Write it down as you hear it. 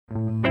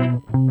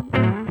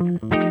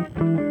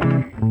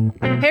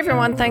Hey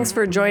everyone, thanks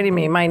for joining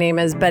me. My name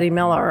is Betty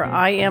Miller.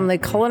 I am the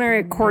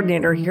culinary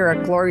coordinator here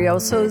at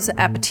Glorioso's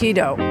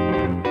Appetito.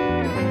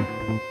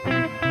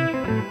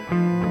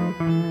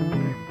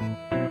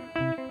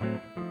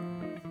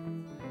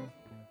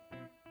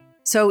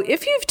 So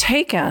if you've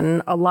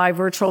taken a live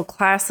virtual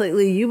class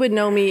lately, you would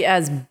know me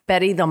as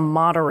Betty the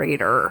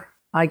moderator.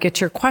 I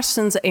get your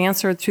questions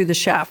answered through the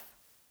chef.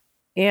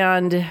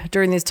 And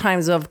during these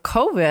times of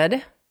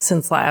COVID,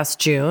 since last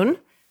June,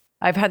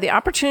 I've had the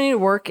opportunity to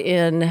work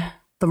in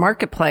the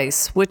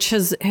marketplace, which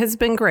has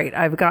been great.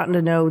 I've gotten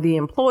to know the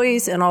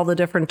employees and all the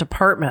different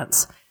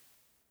departments.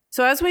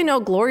 So as we know,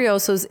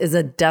 Glorioso's is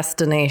a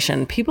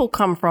destination. People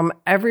come from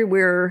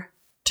everywhere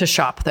to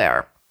shop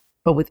there.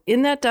 But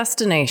within that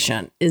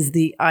destination is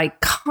the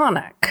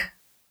iconic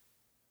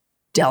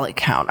deli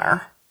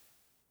counter.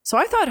 So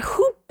I thought,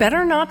 who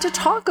better not to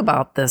talk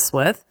about this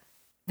with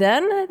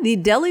than the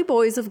deli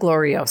boys of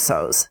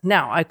Glorioso's.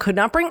 Now, I could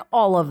not bring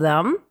all of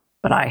them,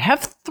 but I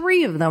have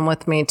 3 of them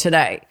with me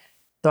today.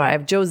 So I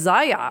have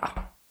Josiah,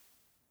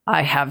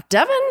 I have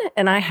Devin,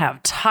 and I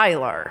have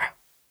Tyler.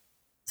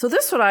 So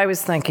this is what I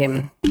was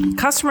thinking.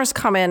 Customers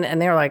come in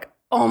and they're like,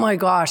 oh my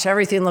gosh,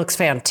 everything looks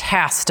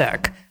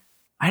fantastic.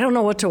 I don't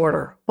know what to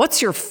order.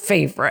 What's your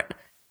favorite?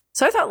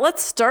 So I thought,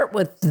 let's start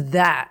with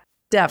that.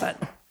 Devin,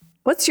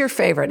 what's your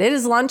favorite? It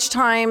is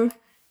lunchtime.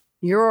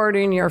 You're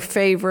ordering your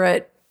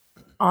favorite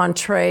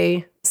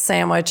entree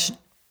sandwich.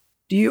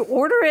 Do you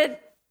order it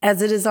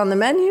as it is on the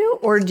menu,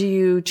 or do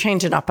you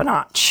change it up a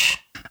notch?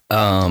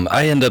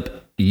 I end up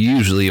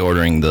usually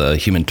ordering the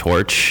Human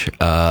Torch.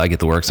 I get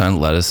the works on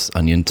lettuce,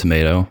 onion,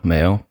 tomato,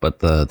 mayo. But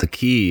the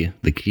key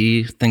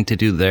thing to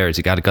do there is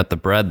you got to gut the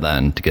bread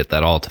then to get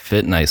that all to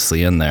fit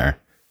nicely in there.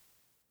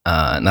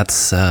 And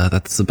that's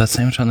the best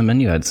sandwich on the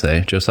menu, I'd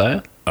say.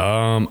 Josiah?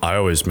 I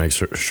always make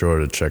sure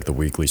to check the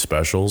weekly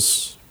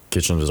specials.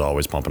 Kitchen is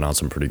always pumping out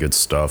some pretty good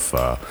stuff.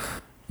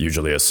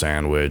 Usually a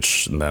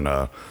sandwich and then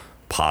a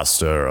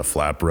pasta or a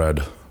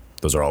flatbread.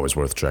 Those are always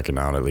worth checking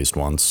out at least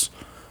once.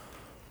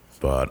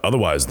 But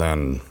otherwise,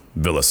 then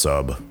Villa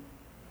Sub,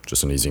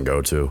 just an easy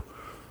go-to,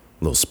 a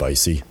little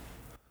spicy.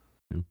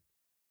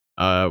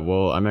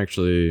 Well, I'm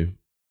actually,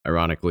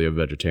 ironically, a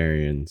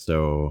vegetarian,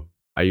 so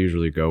I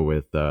usually go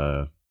with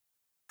a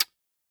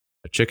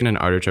chicken and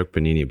artichoke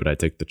panini, but I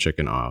take the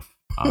chicken off,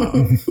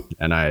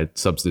 and I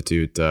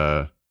substitute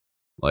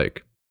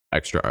like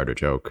extra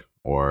artichoke,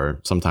 or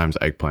sometimes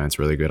eggplant's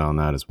really good on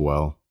that as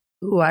well.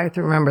 Ooh, I have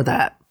to remember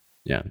that.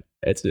 Yeah,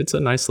 it's a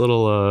nice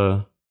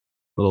little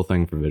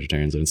thing for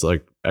vegetarians, and it's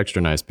like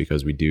extra nice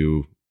because we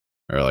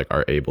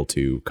are able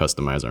to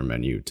customize our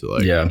menu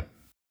to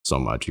so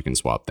much. You can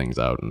swap things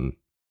out and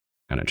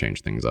kind of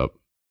change things up.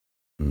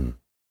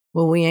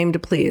 Well, we aim to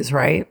please,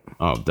 right?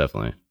 Oh,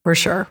 definitely. For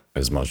sure.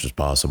 As much as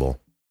possible.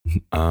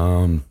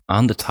 On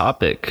the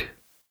topic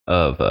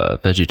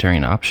of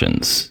vegetarian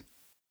options,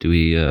 do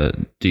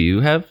you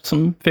have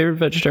some favorite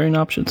vegetarian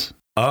options?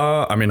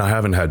 I mean, I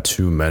haven't had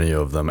too many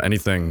of them.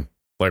 Anything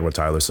like what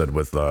Tyler said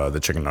with the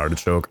chicken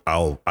artichoke,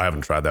 I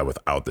haven't tried that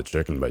without the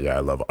chicken, but yeah, I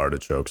love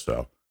artichoke,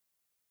 so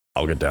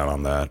I'll get down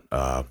on that.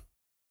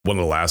 One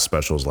of the last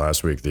specials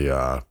last week,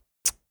 the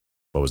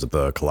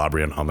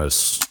Calabrian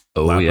hummus.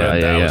 Oh yeah,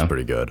 that was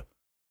pretty good.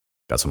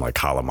 Got some like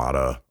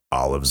Kalamata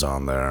olives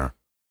on there.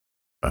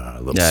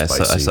 A little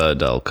spicy. I saw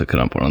Adele cooking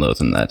up one of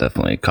those, and that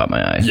definitely caught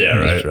my eye. Yeah,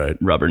 right.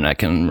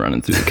 Rubbernecking,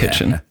 running through the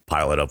kitchen.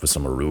 Pile it up with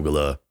some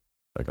arugula.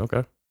 Like,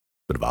 okay,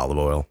 bit of olive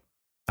oil.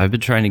 I've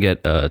been trying to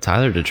get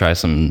Tyler to try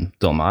some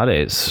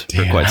dolmades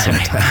for quite some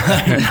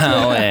time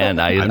now,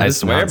 and I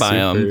swear by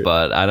them,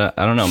 but I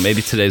don't know.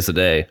 Maybe today's the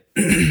day.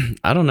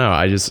 I don't know.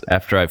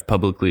 After I've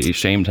publicly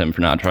shamed him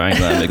for not trying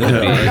them, it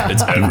could be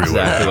it's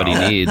exactly what he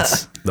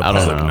needs. The I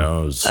don't public know.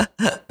 knows.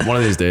 One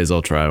of these days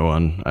I'll try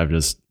one.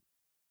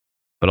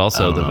 But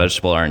also the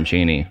vegetable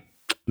arancini.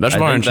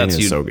 Vegetable I think arancini that's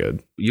is so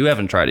good. You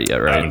haven't tried it yet,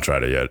 right? I haven't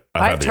tried it yet.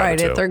 I've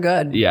tried it. They're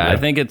good. Yeah, I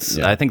think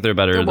I think they're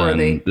better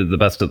than the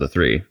best of the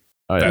 3.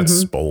 Oh, yeah.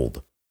 That's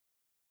bold.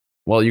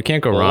 Well, you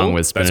can't go wrong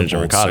with That's a spinach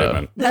and bold ricotta.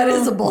 statement. That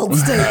is a bold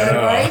statement,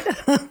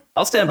 right?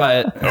 I'll stand by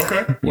it.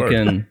 Okay. You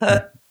can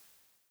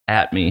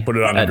at me. Put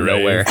it on at the grave.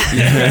 nowhere.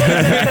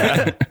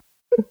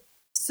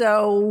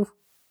 So,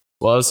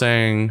 Well, I was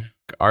saying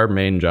our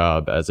main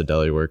job as a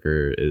deli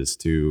worker is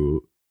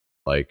to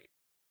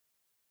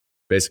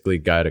basically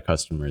guide a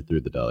customer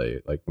through the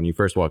deli. Like when you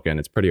first walk in,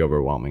 it's pretty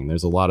overwhelming.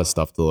 There's a lot of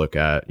stuff to look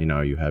at. You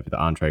know, you have the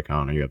entree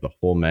counter, you have the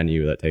whole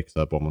menu that takes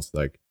up almost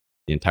like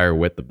the entire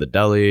width of the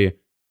deli.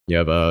 You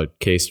have a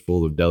case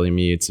full of deli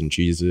meats and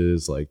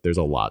cheeses. Like there's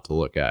a lot to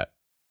look at.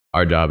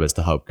 Our job is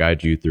to help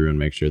guide you through and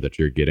make sure that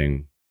you're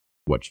getting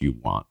what you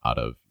want out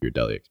of your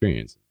deli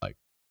experience, like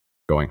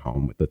going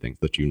home with the things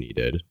that you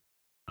needed.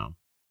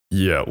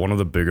 Yeah, one of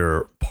the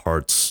bigger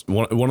parts,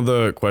 one of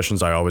the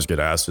questions I always get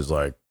asked is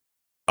like,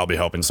 I'll be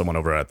helping someone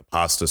over at the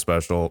pasta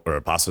special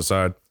or pasta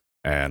side,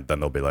 and then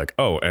they'll be like,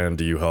 oh, and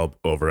do you help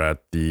over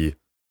at the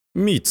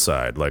meat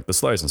side, like the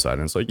slicing side?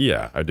 And it's like,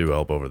 yeah, I do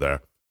help over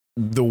there.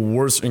 The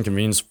worst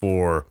inconvenience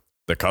for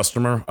the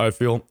customer, I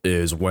feel,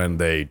 is when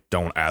they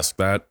don't ask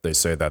that. They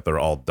say that they're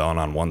all done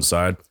on one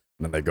side,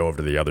 and then they go over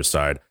to the other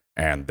side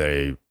and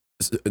they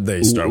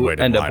start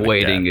waiting. End up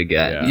waiting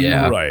again.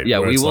 Yeah. Right. Yeah,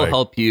 Where we it's will like-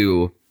 help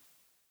you.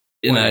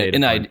 In Wait,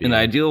 an might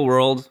ideal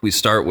world, we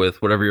start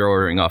with whatever you're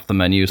ordering off the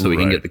menu, so we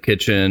can Right. get the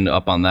kitchen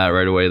up on that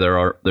right away.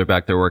 They're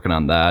back there working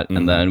on that,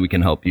 and then we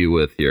can help you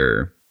with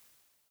your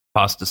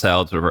pasta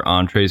salads, whatever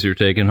entrees you're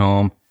taking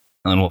home,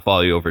 and then we'll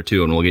follow you over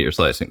too, and we'll get your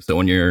slicing. So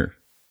when you're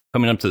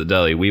coming up to the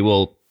deli, we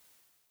will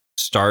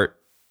start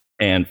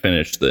and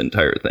finish the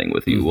entire thing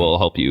with you. We'll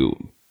help you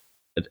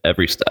at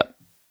every step.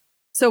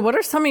 So, what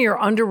are some of your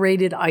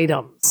underrated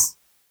items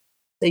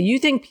that you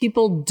think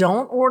people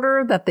don't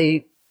order that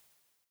they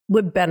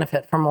would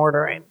benefit from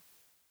ordering?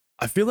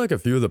 I feel like a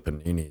few of the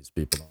paninis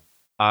people don't.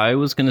 I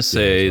was gonna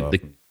say as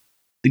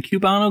the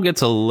Cubano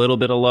gets a little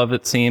bit of love,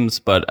 it seems,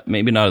 but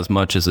maybe not as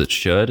much as it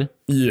should.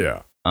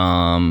 Yeah.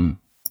 I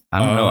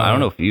don't know. I don't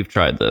know if you've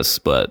tried this,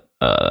 but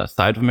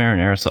side of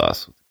marinara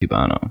sauce with the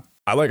Cubano.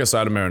 I like a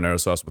side of marinara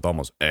sauce with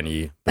almost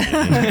any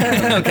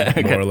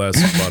panini, more or less.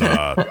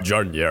 But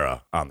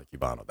giardiniera on the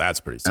Cubano, that's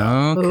pretty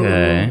solid.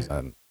 Okay.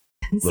 And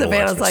little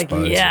Savannah's extra like,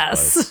 spice,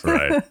 yes.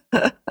 Right.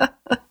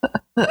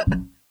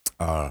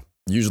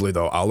 Usually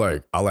though, I'll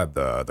add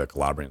the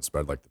Calabrian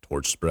spread, like the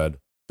torch spread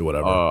to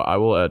whatever. I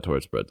will add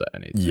torch spread to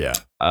anything. Yeah.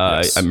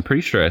 Yes. I'm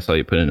pretty sure I saw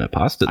you put it in a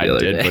pasta the I other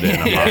did day. put it in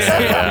a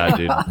pasta. Yeah,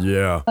 dude.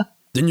 Yeah.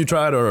 Didn't you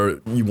try it,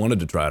 or you wanted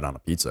to try it on a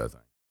pizza? I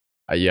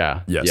think.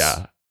 Yeah. Yes.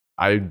 Yeah.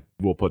 I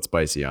will put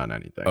spicy on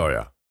anything. Oh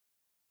yeah,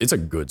 it's a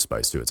good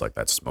spice too. It's like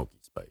that smoky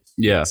spice.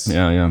 Yeah,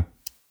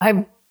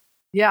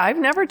 yeah. I've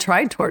never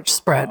tried torch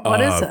spread. What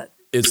is it?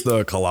 It's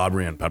the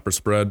Calabrian pepper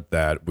spread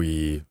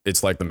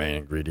it's like the main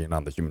ingredient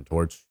on the Human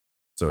Torch.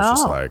 So it's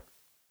just Oh. like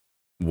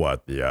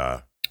what the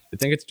I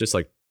think it's just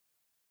like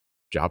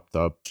chopped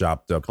up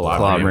chopped up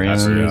Calabrian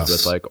peppers, peppers.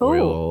 with like Cool.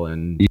 oil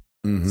and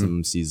Mhm.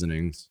 some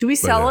seasonings. Do we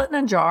sell yeah. it in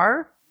a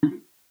jar?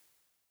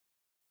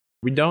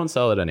 We don't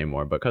sell it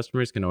anymore, but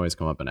customers can always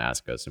come up and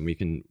ask us, and we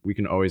can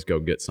always go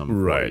get some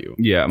Right. for you.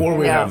 Yeah. Or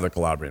we Yeah. have the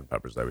Calabrian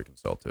peppers that we can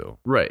sell too.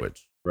 Right.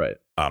 Which Right.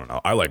 I don't know.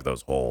 I like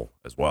those whole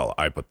as well.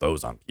 I put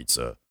those on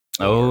pizza.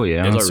 Oh,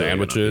 yeah. And Those are really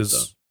good on sandwiches.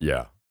 pizza.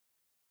 Yeah.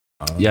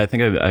 Yeah, I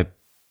think I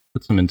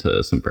put some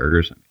into some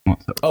burgers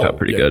once. That worked out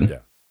pretty good.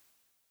 Yeah.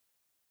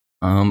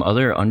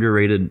 Other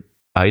underrated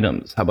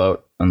items. How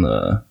about on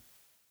the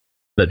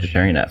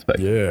vegetarian aspect?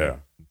 Yeah.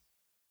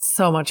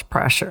 So much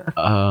pressure.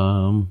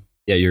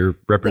 Yeah, you're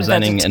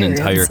representing an vegetarian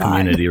entire side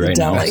community of the right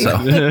now.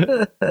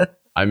 deli. So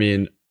I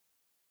mean,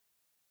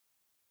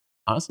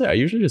 honestly, I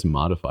usually just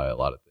modify a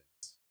lot of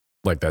things,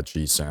 Like that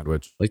cheese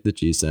sandwich. like the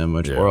cheese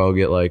sandwich, Yeah. or I'll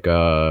get like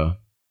a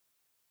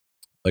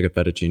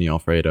fettuccine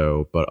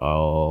alfredo, but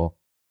I'll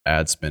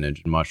add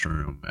spinach and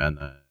mushroom, and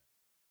then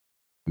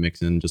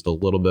mix in just a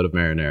little bit of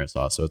marinara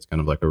sauce, so it's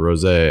kind of like a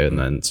rosé, and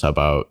then sub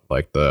out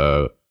like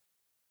the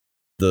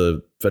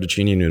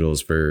fettuccine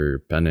noodles for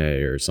penne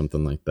or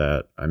something like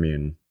that. I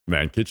mean,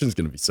 Man, Kitchen's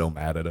gonna be so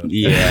mad at us.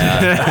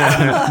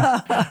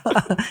 yeah.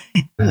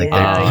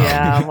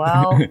 yeah.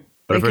 Well,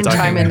 But they if we're can talking-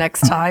 chime in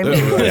next time.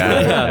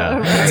 Yeah.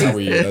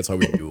 That's how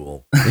we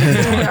duel.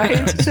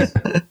 Right?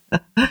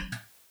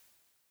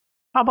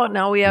 How about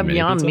now we have Mini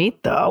Beyond pizza?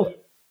 Meat though,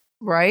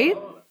 right?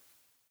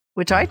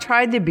 Which I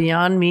tried the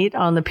Beyond Meat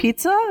on the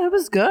pizza. It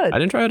was good. I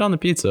didn't try it on the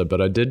pizza,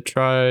 but I did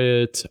try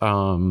it.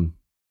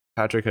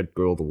 Patrick had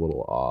grilled a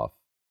little off,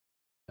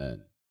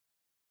 and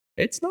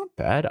it's not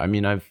bad. I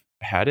mean, I've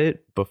had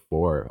it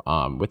before.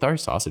 With our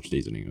sausage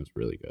seasoning, it was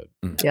really good.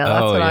 Yeah,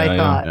 that's Oh, what I yeah,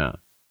 thought. Yeah,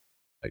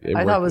 like,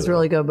 I thought it was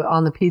really good. But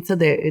on the pizza,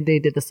 they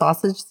did the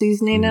sausage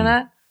seasoning in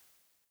it.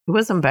 It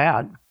wasn't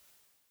bad,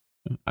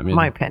 I in mean,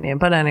 my opinion.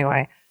 But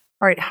anyway.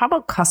 All right, how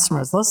about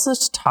customers? Let's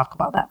just talk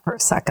about that for a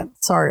second.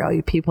 Sorry, all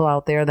you people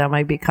out there that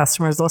might be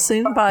customers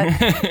listening, but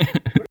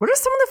what are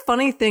some of the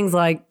funny things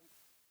like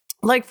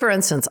for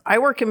instance, I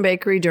work in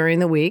bakery during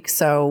the week,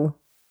 so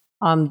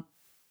and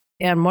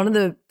one of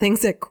the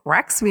things that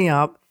cracks me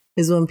up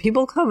is when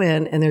people come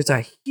in and there's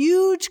a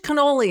huge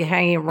cannoli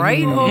hanging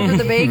right over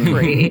the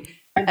bakery,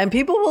 and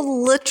people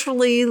will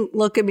literally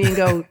look at me and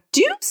go,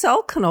 "Do you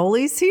sell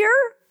cannolis here?"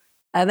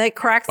 And that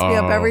cracks me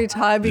up every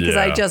time because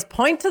I yeah. just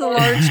point to the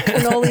large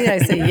cannoli and I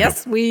say,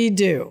 "Yes, we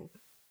do."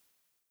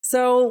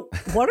 So,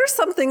 what are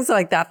some things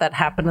like that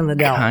happen in the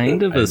deli?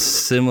 Kind of a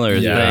similar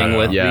Yeah. thing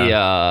with Yeah.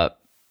 the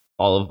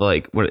all of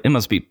like what it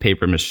must be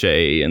paper mache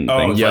and Oh,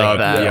 things yeah, like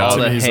that. yeah. All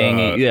the Timmy's,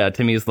 hanging,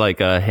 Timmy's like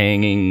a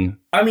hanging.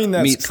 I mean,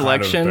 that's Meat kind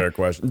selection. of a fair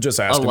question. Just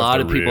A ask lot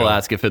of people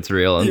ask if it's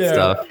real and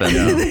stuff.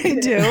 And They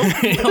do.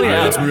 oh Yeah,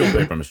 yeah, it's real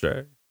paper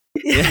mache.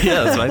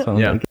 yeah, that's nice one.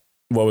 Yeah.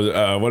 What was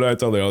what did I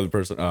tell the other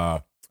person?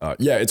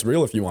 Yeah, it's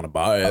real if you want to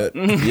buy it.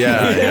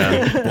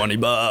 yeah.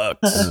 $20.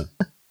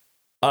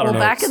 I don't Well, know.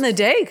 back in the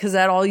day, because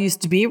that all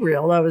used to be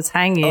real. That was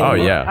hanging. Oh,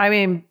 yeah. I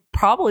mean,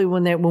 probably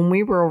when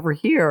we were over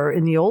here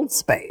in the old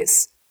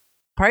space,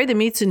 probably the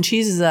meats and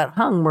cheeses that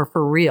hung were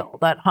for real.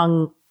 That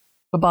hung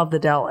above the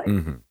deli.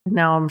 Mhm.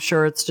 Now I'm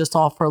sure it's just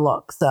all for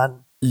looks. And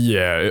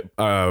Yeah,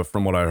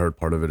 from what I heard,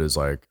 part of it is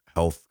like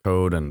health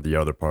code, and the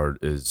other part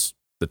is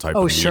the type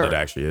Oh, of meat sure. it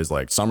actually is.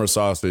 Like summer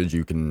sausage,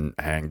 you can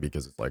hang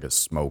because it's like a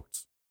smoked.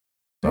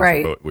 Sausage,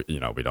 Right. But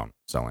we don't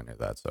sell any of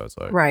that, so it's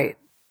like Right.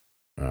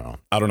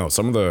 I don't know.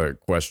 Some of the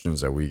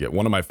questions that we get.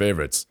 One of my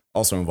favorites,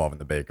 also involving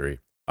the bakery.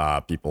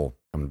 People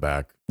coming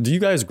back. Do you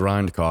guys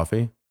grind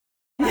coffee?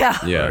 Yeah.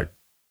 Yeah.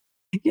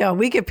 Yeah.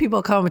 We get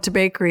people coming to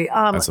bakery.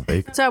 That's a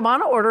bakery. So I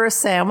want to order a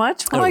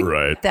sandwich. I'm like,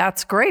 Right.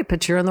 that's great,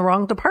 but you're in the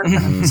wrong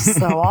department.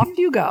 So off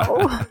you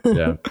go.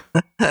 Yeah.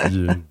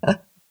 Yeah.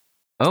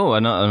 Oh,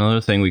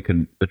 another thing we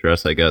could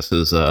address, I guess,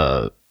 is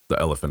The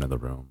elephant in the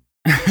room.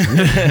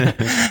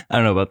 I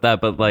don't know about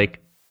that, but like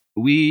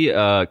we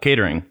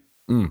catering.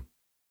 Mm.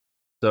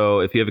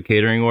 So if you have a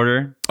catering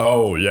order,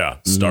 Oh yeah.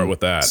 Start with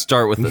that.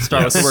 start with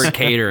the word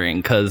catering,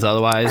 because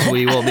otherwise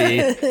we will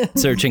be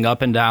searching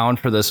up and down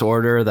for this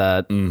order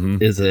that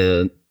Mhm. is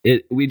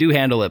we do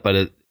handle it,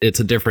 but it's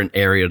a different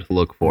area to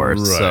look for. Right.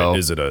 So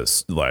Is it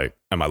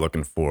am I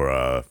looking for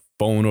a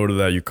phone order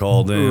that you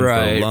called in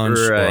Right, for lunch?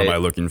 Or right. am I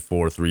looking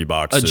for 3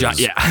 boxes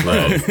yeah.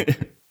 of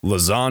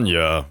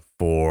lasagna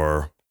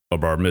for a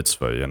bar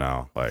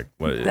mitzvah, Like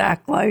what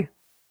Exactly.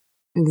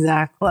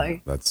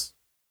 that's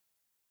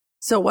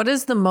So what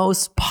is the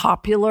most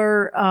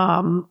popular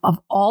of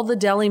all the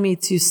deli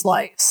meats you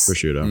slice?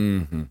 Prosciutto.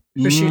 mhm.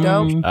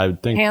 Prosciutto? I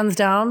would think Hands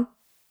down?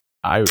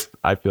 I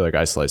feel like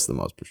I slice the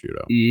most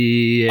prosciutto.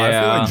 Yeah, I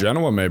feel like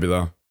Genoa maybe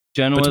though.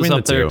 Genoa's Between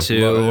up the there two.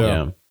 too. Well,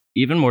 Yeah.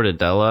 Even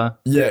mortadella.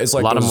 Yeah, it's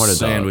like A lot of those mortadella.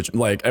 sandwich,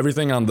 like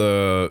everything on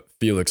the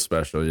Felix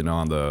special,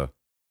 on the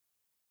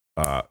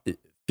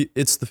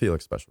it's the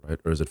Felix special, right?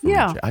 Or is it Felice?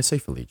 Yeah. I say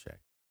Felice.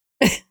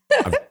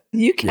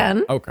 You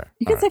can. Okay.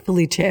 You can say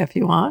Felice if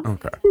you want.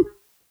 Okay.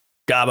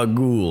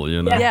 Gabagool,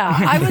 Yeah,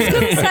 I was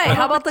going to say,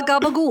 how about the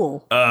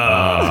gabagool?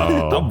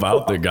 How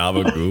about the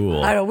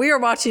gabagool? I know we were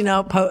watching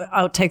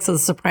outtakes of The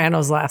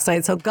Sopranos last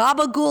night, so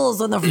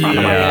gabagool's on the front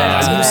of my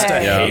head I used to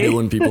today. hate it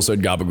when people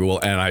said gabagool,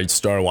 and I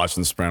started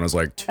watching The Sopranos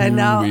like 2 And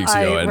now weeks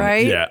ago.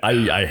 right? Yeah,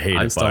 I hate it.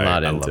 I'm still but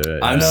not I love into it.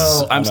 I'm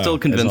know, I I'm know. still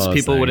It's convinced one of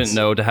those people wouldn't things.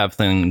 know to have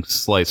things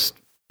sliced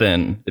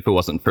thin if it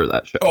wasn't for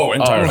that show. Oh,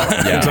 entirely.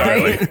 yeah.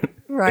 Entirely.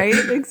 Right?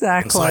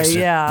 Exactly. Slice it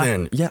Yeah.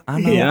 thin. Yeah, I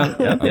know.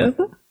 yeah.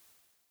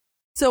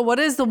 So, what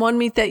is the one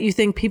meat that you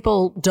think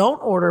people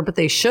don't order but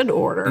they should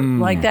order?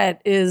 Like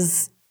that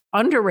is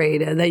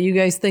underrated that you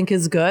guys think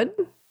is good?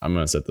 I'm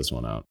gonna set this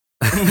one out.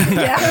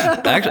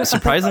 Yeah. Actually,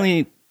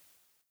 surprisingly,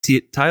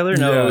 Tyler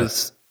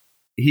knows.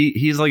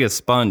 He's like a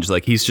sponge.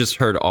 Like he's just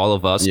heard all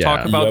of us Yeah.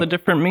 talk about Yep. the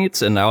different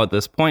meats, and now at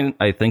this point,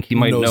 I think he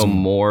might knows know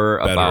more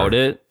better. about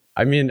it.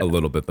 I mean, A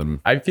little bit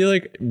than I feel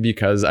like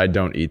because I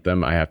don't eat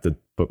them, I have to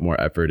put more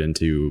effort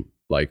into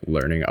like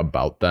learning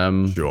about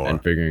them Sure.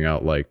 and figuring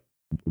out like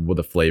what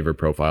the flavor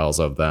profiles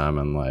of them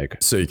and like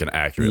so you can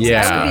accurately Yeah.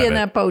 I would be in describe it.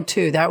 that boat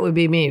too. That would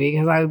be me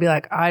because I would be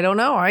like, I don't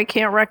know. I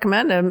can't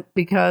recommend him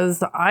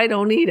because I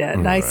don't eat it.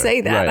 And I Right.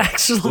 say that Right.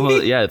 actually.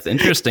 Well, yeah, it's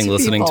interesting To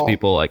listening people. to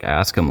people like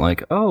ask him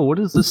like, "Oh, what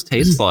does this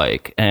taste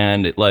like?"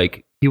 And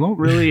like he won't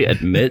really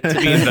admit to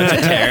being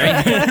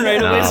vegetarian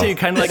right away. No. So you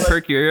kind of like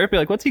perk your ear up.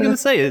 You're like, "What's he gonna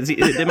say?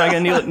 Am I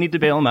gonna need to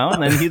bail him out?"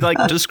 And then he like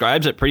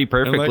describes it pretty I'm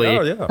perfectly. like,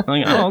 oh yeah. I'm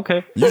like, "Oh,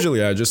 okay."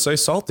 Usually I just say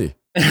salty.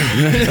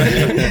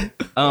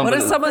 What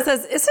if someone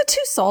says, is it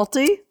too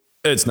salty?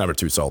 It's never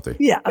too salty.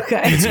 Yeah.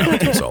 Okay. It's never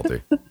too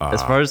salty.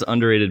 As far as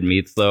underrated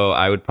meats, though,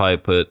 I would probably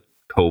put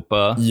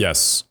Copa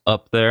Yes,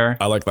 up there.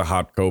 I like the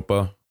hot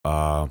copa.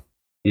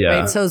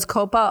 Yeah. Wait, so is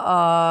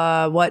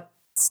Copa, what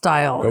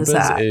style is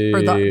Copa's that?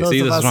 For those See,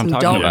 of this is us what I'm who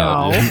talking don't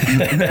about.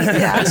 know.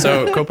 Yeah.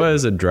 so Copa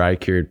is a dry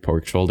cured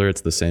pork shoulder.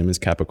 It's the same as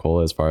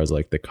capicola as far as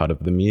like the cut of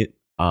the meat.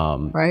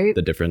 Right.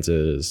 The difference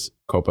is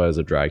Copa is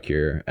a dry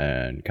cure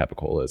and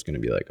capicola is going to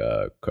be like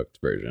a cooked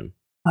version.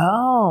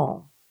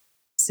 Oh,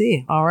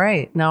 see. All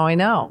right. Now I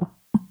know.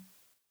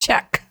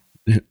 Check.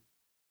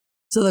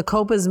 So the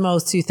Copa is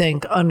most, you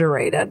think,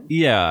 underrated.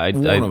 Yeah.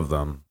 One of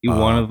them.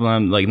 one of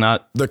them, like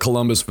not. The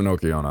Columbus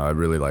Finocchiona. I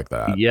really like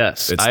that.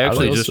 Yes, It's- I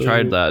actually I just also-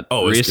 tried that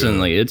Oh, it's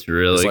recently. It's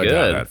really It's like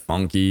good. that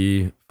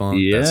funky funk.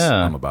 Yeah.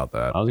 I'm about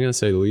that. I was going to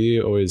say Lee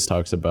always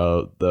talks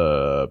about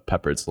the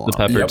peppered salami. The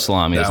peppered Yep.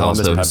 salami is That one is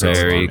also peppered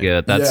very salami.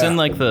 good. That's Yeah. in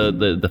like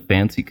the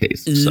fancy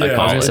cases. I Yeah,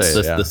 call I it was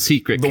gonna say, the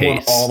secret The case.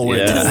 one all the way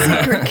Yeah. to the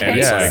Secret front. And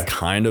it's case. like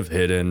kind of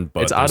hidden,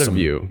 but It's out there's of some-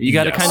 view. You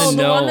got to Yes. kind Oh, of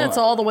the know. one that's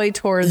all the way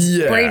towards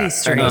Brady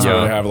Street. And then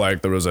Uh-huh. you have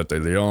like the Rosette de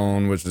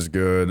Leon, which is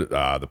good.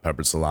 The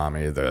peppered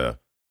salami, the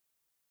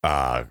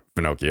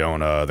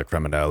Finocchiona, the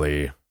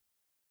Creminelli.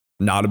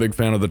 Not a big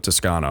fan of the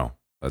Toscano.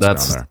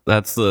 That's down there.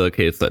 That's the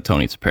case that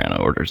Tony Soprano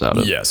orders out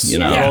of. Yes. You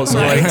know. Yeah. Also,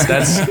 like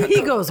that's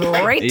He goes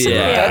right to the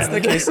Yeah. that's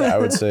end. the case that I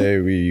would say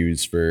we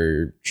use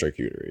for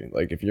charcuterie.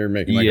 Like if you're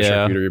making like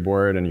Yeah. a charcuterie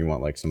board and you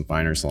want like some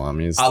finer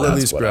salamis, I'll at that's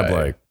least what grab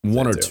I like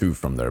one or say too. two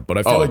from there, but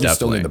I feel Oh, like you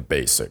still definitely. need the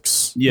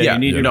basics. Yeah, Yeah, you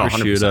need you your know,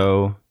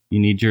 prosciutto. You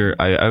need your.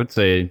 I would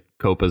say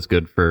Copa's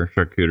good for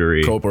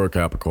charcuterie. Copa or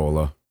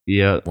Capicola,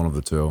 Yeah. one of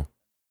the two.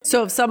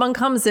 So if someone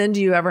comes in,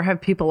 do you ever have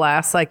people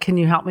ask, like, can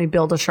you help me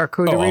build a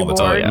charcuterie all the board?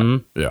 time. yeah.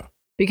 Mhm. Yeah.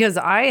 Because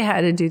I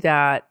had to do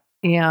that.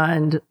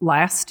 And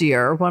last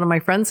year, one of my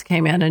friends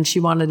came in and she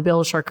wanted to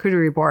build a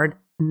charcuterie board.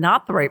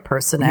 not the right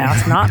person to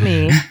ask, not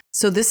me.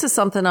 So this is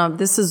something,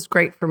 this is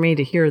great for me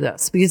to hear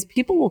this because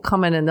people will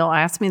come in and they'll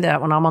ask me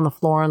that when I'm on the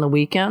floor on the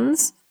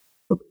weekends.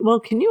 Well,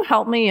 can you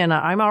help me? And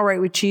I'm all right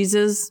with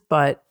cheeses,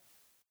 but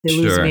they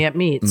lose Sure. me at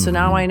meat. So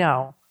now I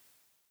know.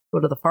 Go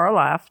to the far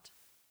left,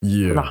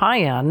 to the high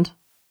end.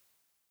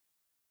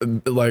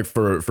 Like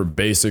for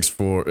basics,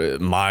 for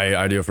my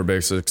idea for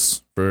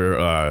basics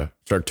for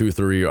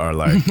charcuterie are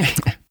like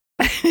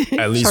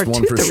at least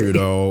one Charcuterie.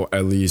 prosciutto,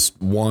 at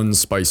least one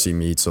spicy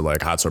meat, so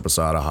like hot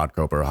sopressata, hot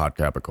copa, hot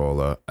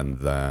capicola, and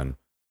then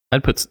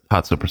I'd put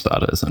hot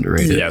sopressata as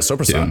underrated. yeah, too.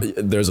 sopressata.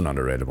 There's an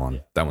underrated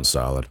one. That one's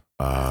solid.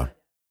 Oh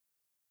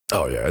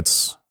yeah,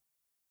 it's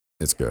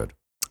good.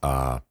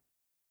 The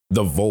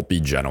Volpe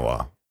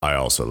Genoa I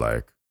also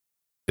like.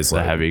 It's The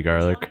like heavy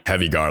garlic.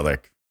 heavy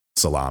garlic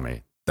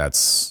salami.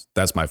 That's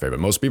my favorite.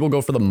 Most people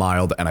go for the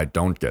mild, and I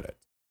don't get it.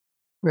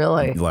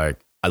 Really? Like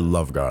I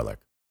love garlic,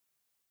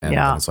 and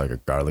Yeah. then it's like a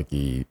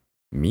garlicky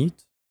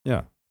meat.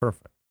 Yeah,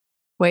 perfect.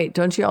 Wait,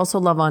 don't you also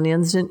love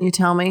onions? Didn't you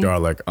tell me?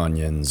 Garlic,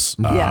 onions,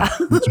 Yeah.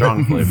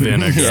 Strong flavor.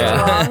 vinegar.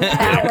 Yeah. Strong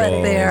palate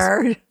Pickles.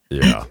 there,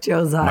 Yeah,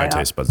 Josiah. my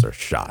taste buds are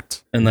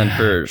shot. And then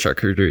for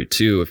charcuterie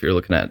too, if you're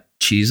looking at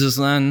cheeses,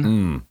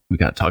 then we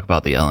got to talk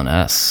about the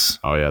LNS.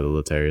 Oh yeah, the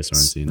Lateria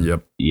Sorrentina.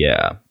 Yep,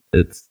 Yeah,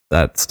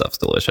 that stuff's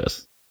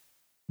delicious.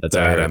 That's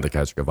that our, and the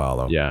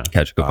Caciocavallo. yeah.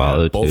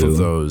 Caciocavallo both too. of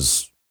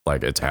those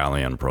like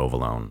Italian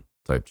provolone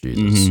type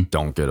cheeses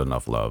don't get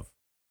enough love.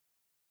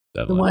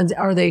 The Definitely. ones,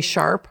 are they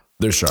sharp?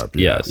 They're sharp.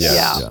 Yes.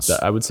 Yeah. Yes.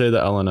 I would say the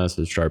LNS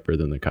is sharper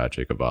than the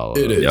Caciocavallo.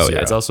 It is, Oh, yeah.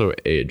 It's also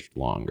aged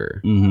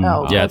longer. Mhm.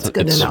 Oh, yeah, that's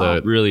good to it's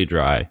know. really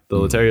dry. The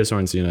Lateria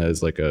Sorrentina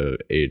is like a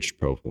aged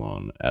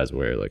provolone, as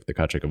where like the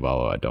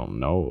Caciocavallo, I don't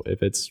know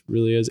if it's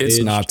really as It's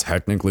aged. not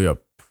technically a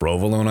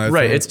provolone. I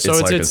Right, think. it's- so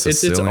it's like a its own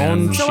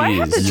Sicilian- So I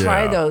have to cheese.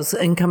 try Yeah. those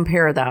and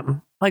compare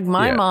them. Like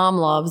my Yeah. mom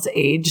loves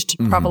aged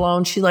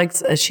provolone. She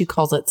likes, she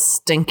calls it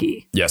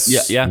stinky. Yes.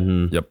 Yeah.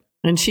 Mhm. Yep.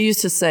 And she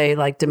used to say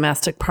like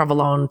domestic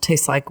provolone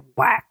tastes like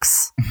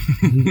wax.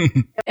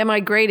 And my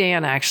great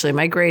aunt,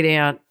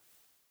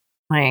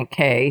 my Aunt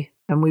Kay,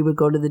 and we would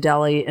go to the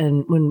deli.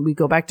 And when we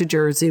go back to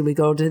Jersey, we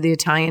go to the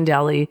Italian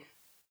deli,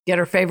 get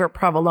her favorite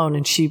provolone,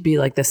 and she'd be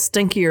like, the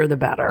stinkier, the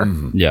better.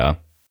 Mhm. Yeah.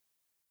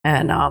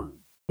 And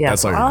yeah,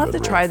 That's so like a I'll have to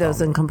good try rule of those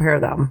thumb. and compare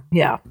them.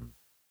 Yeah.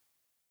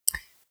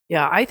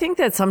 Yeah, I think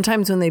that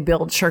sometimes when they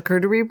build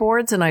charcuterie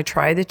boards and I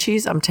try the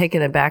cheese, I'm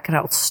taken aback at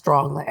how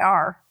strong they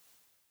are,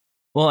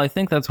 Well, I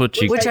think that's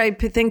what you which I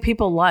think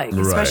people like,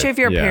 especially if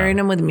you're yeah. pairing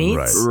them with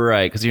meats.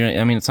 right because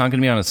I mean, it's not going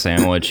to be on a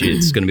sandwich.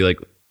 It's going to be like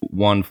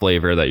one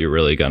flavor that you're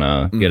really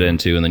gonna get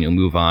into, and then you'll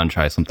move on,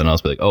 try something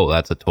else, be like, oh,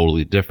 that's a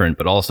totally different,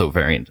 but also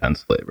very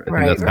intense flavor. I think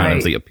Right, that's kind right.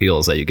 of the appeal,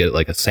 is that you get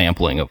like a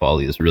sampling of all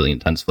these really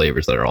intense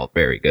flavors that are all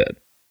very good.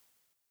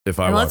 If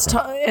I And walk let's in-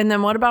 talk. And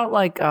then what about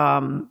like,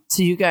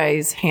 so you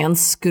guys hand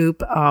scoop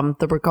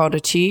the ricotta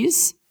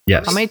cheese?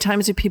 Yes. How many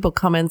times do people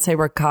come in and say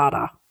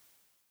ricotta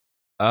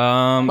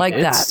like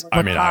it's- that?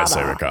 I mean, I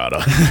say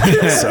ricotta.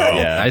 so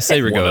Yeah, I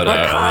say ricotta.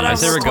 Ricotta, I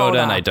say ricotta,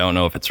 and ricotta. I don't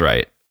know if it's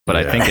right, but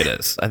I Yeah. think it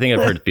is. I think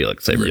I've heard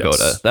Felix say Yes.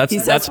 ricotta. He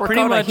says That's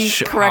pretty ricotta. much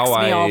He corrects how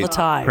me I all the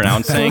time.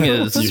 pronounce thing you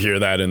is hear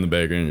that in the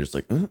bakery, and you're just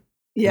like,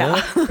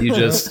 Yeah. you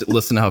just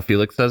listen to how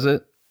Felix says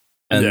it,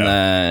 and Yeah.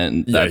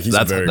 then Yeah, that's he's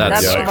that's, very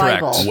that's, good. That's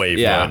correct. Bible. wave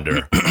Yeah.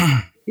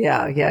 blender.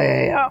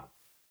 Yeah.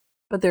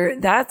 But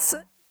that's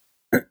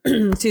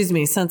excuse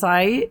me, since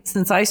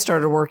I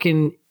started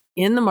working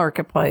in the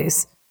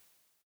marketplace,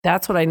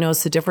 that's what I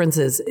noticed the difference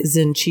is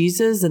in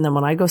cheeses. And then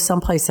when I go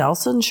someplace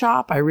else and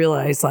shop, I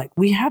realize like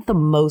we have the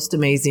most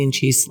amazing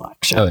cheese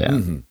selection. Oh yeah.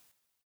 Mhm.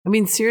 I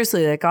mean,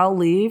 seriously, like I'll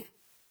leave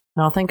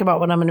and I'll think about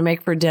what I'm going to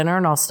make for dinner,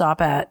 and I'll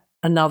stop at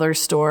another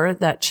store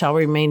that shall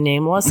remain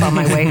nameless on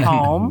my way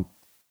home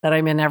that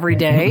I'm in every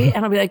day.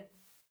 And I'll be like,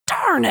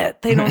 darn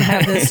it, they don't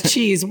have this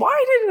cheese.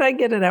 Why didn't I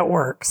get it at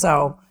work?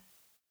 So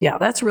yeah,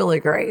 that's really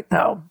great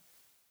though.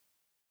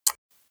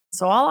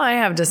 So all I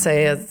have to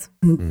say is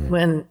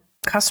when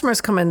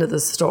customers come into the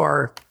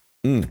store,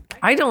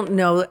 I don't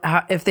know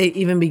if they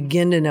even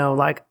begin to know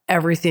like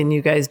everything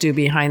you guys do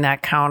behind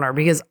that counter,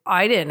 because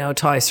I didn't know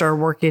till I started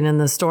working in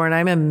the store, and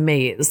I'm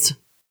amazed.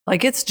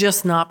 Like it's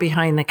just not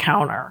behind the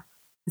counter.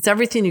 It's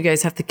everything you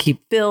guys have to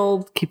keep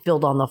filled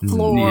on the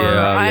floor.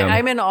 Yeah.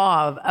 I'm in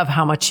awe of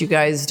how much you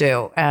guys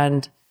do.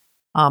 And,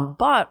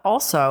 but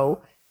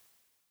also,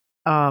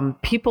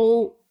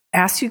 people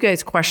ask you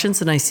guys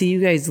questions, and I see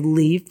you guys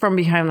leave from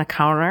behind the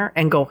counter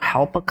and go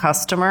help a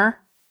customer.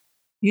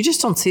 You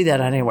just don't see that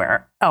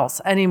anywhere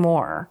else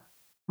anymore.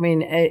 I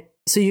mean,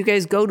 so you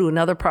guys go to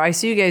another I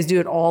see you guys do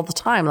it all the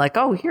time. Like,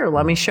 oh, here,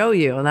 let me show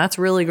you. And that's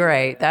really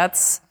great.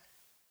 That's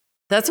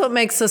what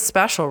makes us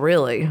special,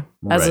 really,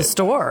 as a Right.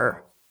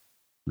 store.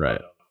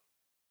 Right.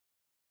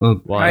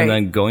 Well, Right. and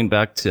then going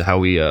back to how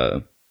we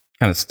kind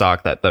of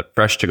stock that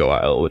fresh to go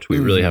aisle, which we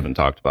really haven't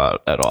talked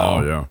about at all.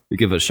 Oh, yeah. We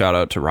give a shout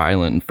out to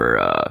Ryland for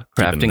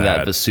crafting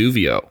that that.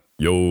 Vesuvio.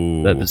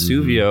 Yo. That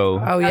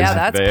Vesuvio. Oh, yeah, is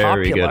that's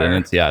very good, popular.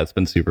 and it's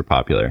been super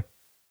popular.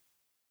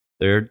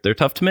 They're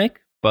tough to make,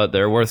 but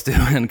they're worth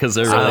doing because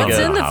they're really what's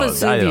good. in the I don't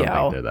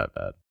Vesuvio? think they're that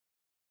bad.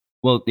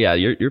 Well, yeah,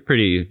 you're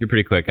pretty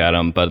quick at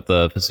them, but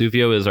the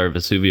Vesuvio is our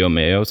Vesuvio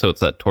mayo, so it's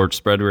that torch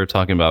spread we were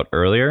talking about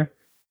earlier.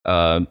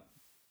 I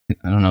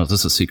don't know, is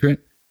this a secret?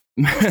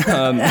 Not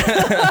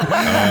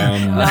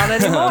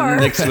anymore.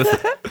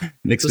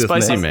 Mixed with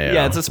spicy mayo.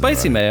 Yeah, it's a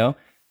spicy mayo.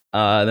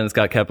 Then it's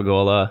got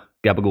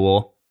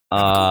gabagool.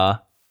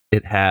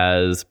 It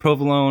has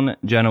provolone,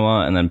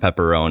 Genoa, and then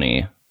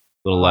pepperoni.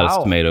 Little lettuce,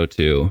 tomato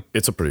too.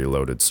 It's a pretty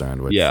loaded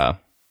sandwich. Yeah.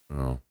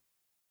 Oh.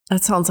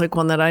 That sounds like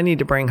one that I need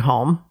to bring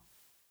home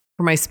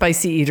for my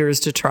spicy eaters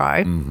to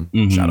try.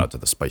 Mm-hmm. Shout out to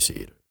the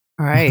spicy eater.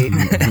 Right.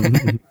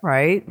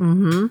 Right.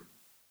 Mm-hmm.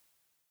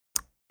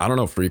 I don't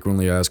know,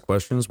 frequently asked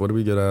questions. What do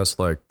we get asked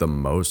like the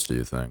most, do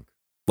you think?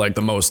 Like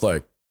the most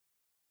like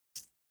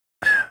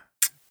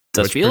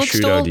Does Which Felix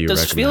prosciutto do you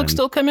Felix recommend?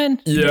 still come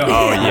in? Yeah.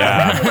 Oh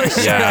yeah,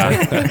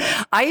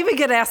 yeah. I even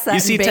get asked that You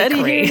in see bakery.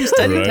 Teddy here? Is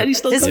Teddy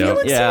still Is coming?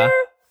 Felix Yeah.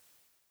 here?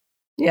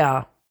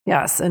 Yeah.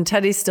 Yes. And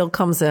Teddy still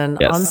comes in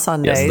Yes. on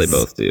Sundays. Yes, they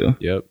both do.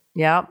 Yep.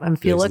 Yeah. And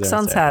Felix there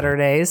on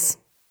Saturday. Saturdays.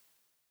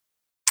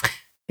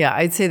 Yeah.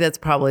 I'd say that's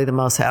probably the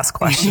most asked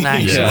question,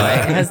 actually.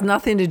 Yeah. It has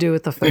nothing to do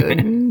with the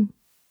food.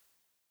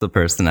 The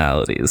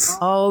personalities.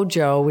 Oh,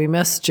 Joe. We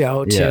miss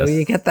Joe, too. Yes.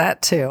 You get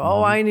that, too.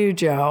 Oh, I knew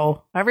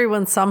Joe.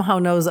 Everyone somehow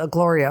knows a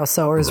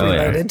Glorioso or is Oh,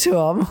 yeah. related to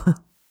him.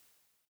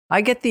 I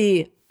get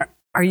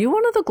are you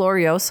one of the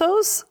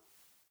Gloriosos?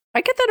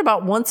 I get that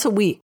about once a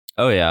week.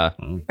 Oh yeah.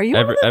 Are you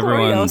one of the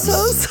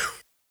Gloriosos?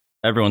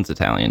 Everyone's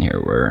Italian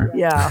here. We're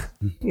Yeah.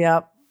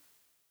 Yep.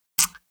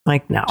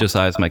 Like, no.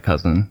 Josiah's my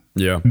cousin.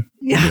 Yeah.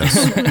 Yeah.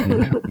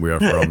 Yes. We are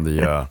from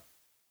the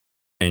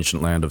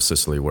ancient land of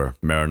Sicily where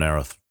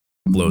marinara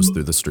flows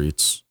through the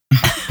streets.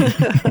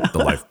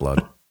 The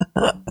lifeblood.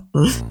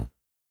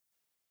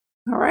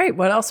 All right.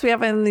 What else we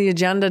have in the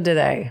agenda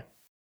today?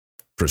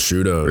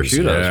 Prosciuttos.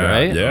 Prosciuttos, yeah.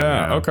 right?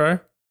 Yeah. Okay.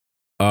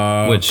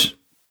 Which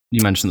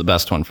you mentioned the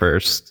best one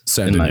first.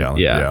 San in my- Daniele.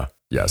 Yeah.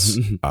 Yes.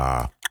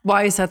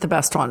 Why is that the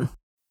best one?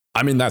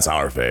 I mean, that's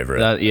our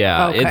favorite.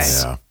 Okay.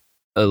 It's yeah.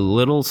 a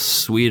little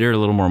sweeter, a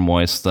little more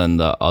moist than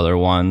the other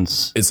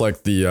ones. It's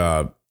like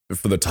the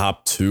for the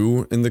top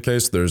two in the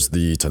case, there's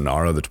the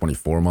Tanara, the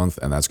 24-month,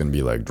 and that's going to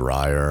be like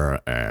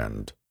drier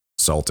and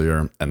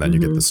saltier. And then you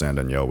get the San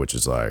Daniele, which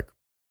is like,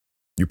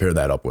 you pair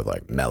that up with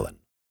like melon.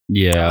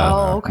 Yeah.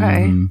 Oh,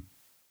 okay. Mhm.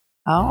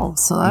 Oh,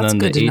 so And that's then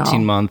good the to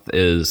 18 know. month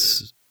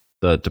is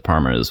the De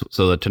Parma is.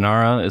 So the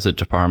Tanara is a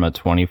De Parma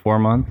 24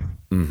 month.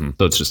 Mm-hmm.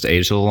 So it's just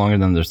aged a little longer.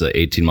 Then there's the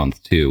 18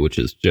 month too, which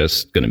is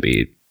just going to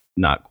be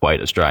not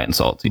quite as dry and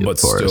salty, But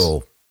of course.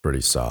 still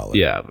pretty solid.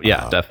 Yeah,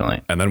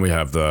 definitely. And then we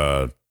have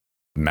the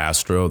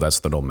Mastro, that's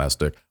the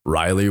domestic.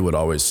 Riley would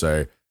always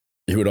say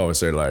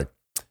like,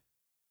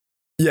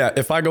 yeah,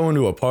 if I go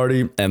into a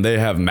party and they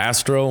have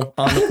Mastro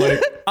on the plate,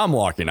 I'm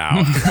walking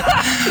out.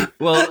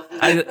 Well,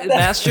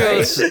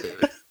 Mastro's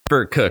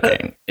for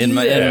cooking, in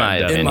my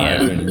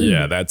opinion.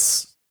 Yeah,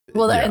 that's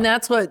Well, yeah. and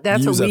that's what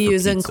Use we that for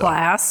use in pizza.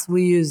 class.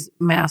 We use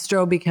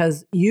Mastro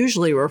because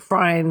usually we're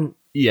frying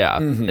Yeah,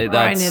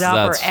 it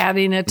up or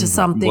adding it to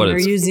something what or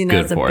it's using it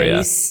good as a for, yeah.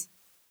 base.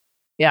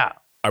 Yeah.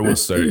 I will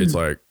say it's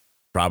like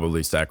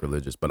probably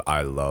sacrilegious, but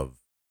I love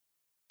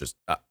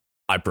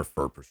I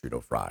prefer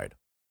prosciutto fried.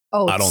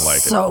 Oh, I don't like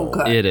it so cold.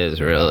 good. It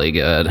is really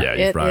good. Yeah,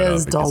 you It fry it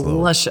is up, it gets a little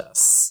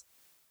delicious.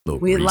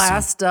 We greasy.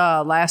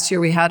 last year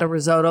we had a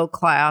risotto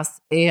class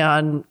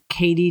and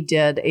Katie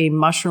did a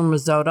mushroom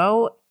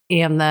risotto,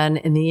 and then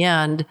in the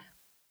end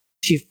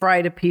she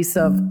fried a piece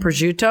of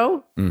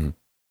prosciutto. Mhm.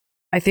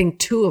 I think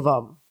two of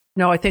them.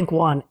 No, I think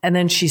one, and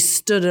then she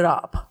stood it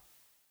up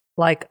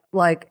like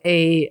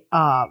a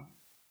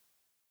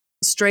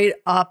straight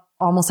up,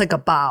 almost like a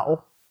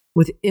bow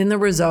within the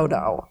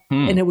risotto,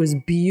 and it was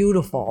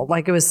beautiful.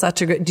 Like it was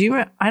such a good.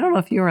 I don't know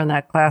if you were in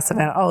that class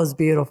event. Oh, it was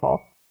beautiful.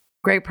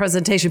 Great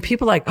presentation.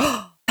 People like,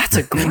 oh, that's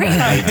a great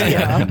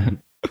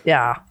idea.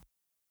 Yeah.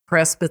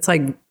 Crisp. It's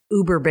like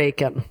Uber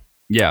bacon.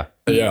 Yeah.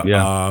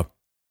 Yeah.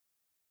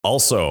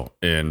 Also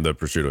in the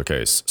prosciutto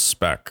case,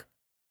 speck,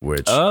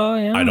 which Oh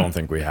yeah. I don't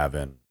think we have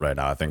in right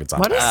now. I think it's on.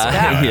 What is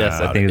tap. speck?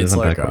 Yes, I think it is it's on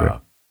like back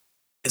order.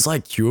 it's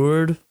like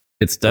cured.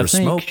 It's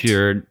definitely smoked.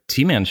 cured.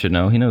 T-Man should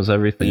know. He knows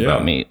everything Yeah.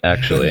 about meat,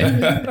 actually.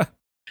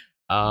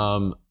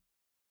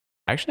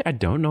 Actually, I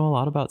don't know a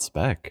lot about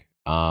speck.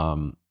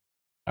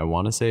 I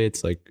want to say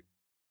it's like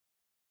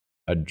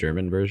a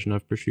German version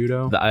of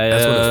prosciutto.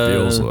 That's what it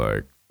feels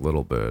like, a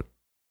little bit.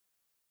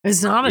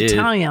 It's not It-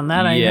 Italian.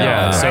 That I know.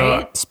 yeah, So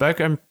Right?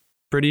 speck, I'm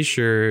pretty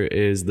sure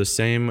is the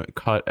same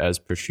cut as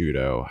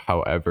prosciutto.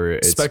 However,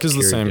 it's Speck is the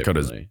cured same cut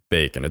as differently.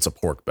 bacon. It's a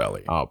pork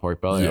belly. Oh,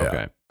 pork belly. Yeah.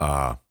 Okay,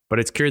 Uh, but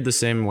it's cured the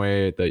same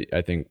way that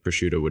I think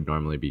prosciutto would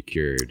normally be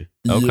cured.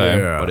 Okay.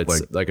 yeah, But it's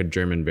like like a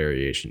German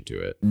variation to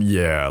it,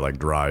 like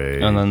dry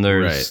aged. And then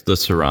there's Right. the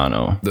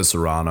Serrano. the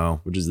Serrano.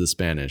 which is the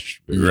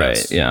Spanish.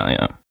 Yes. Right.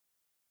 Yeah.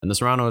 And the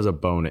Serrano is a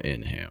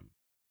bone-in ham.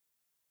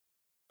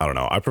 I don't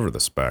know. I prefer the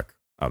speck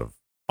out of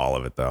all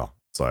of it though.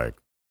 It's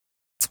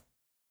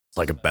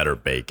like a better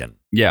bacon.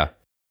 Yeah.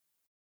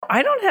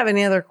 I don't have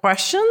any other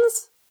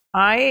questions.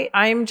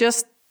 I'm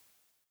just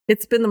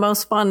it's been the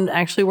most fun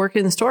actually working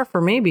in the store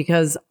for me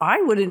because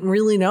I wouldn't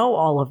really know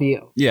all of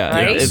you. Yeah,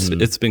 right?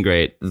 it's been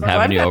great So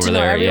having I've you got over to know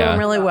there. everyone Yeah,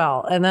 really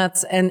well,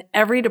 and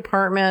every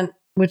department,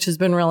 which has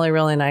been really,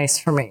 really nice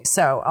for me.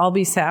 So I'll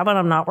be sad when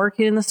I'm not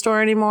working in the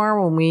store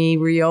anymore when we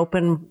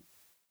reopen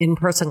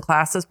in-person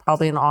classes,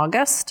 probably in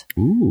August.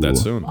 Ooh.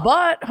 That's soon.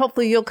 But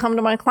hopefully you'll come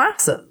to my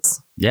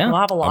classes. Yeah. We'll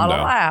have a lot of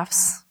down.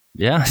 laughs.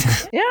 Yeah.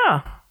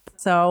 Yeah.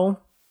 So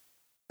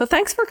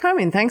thanks for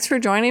coming. Thanks for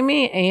joining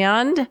me,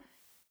 and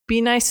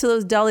be nice to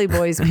those deli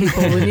boys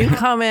people. When you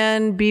come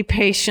in, be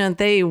patient.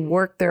 They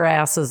work their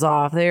asses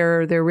off.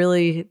 They're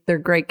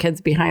great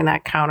kids behind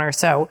that counter.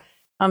 So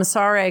I'm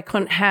sorry I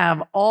couldn't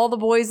have all the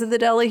boys of the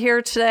deli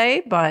here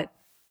today, but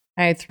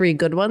I had 3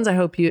 good ones. I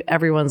hope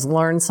everyone's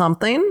learned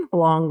something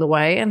along the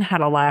way and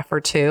had a laugh or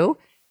two.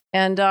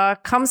 And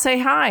come say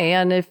hi.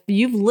 And if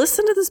you've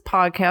listened to this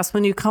podcast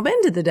when you come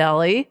into the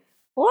deli,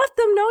 let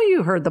them know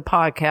you heard the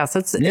podcast.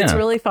 It's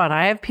really fun.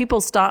 I have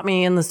people stop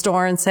me in the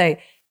store and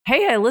say,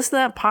 hey, I listened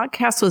to that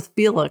podcast with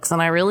Felix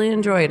and I really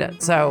enjoyed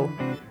it. So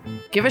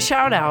give a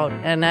shout out.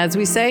 And as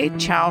we say,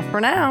 ciao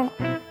for now.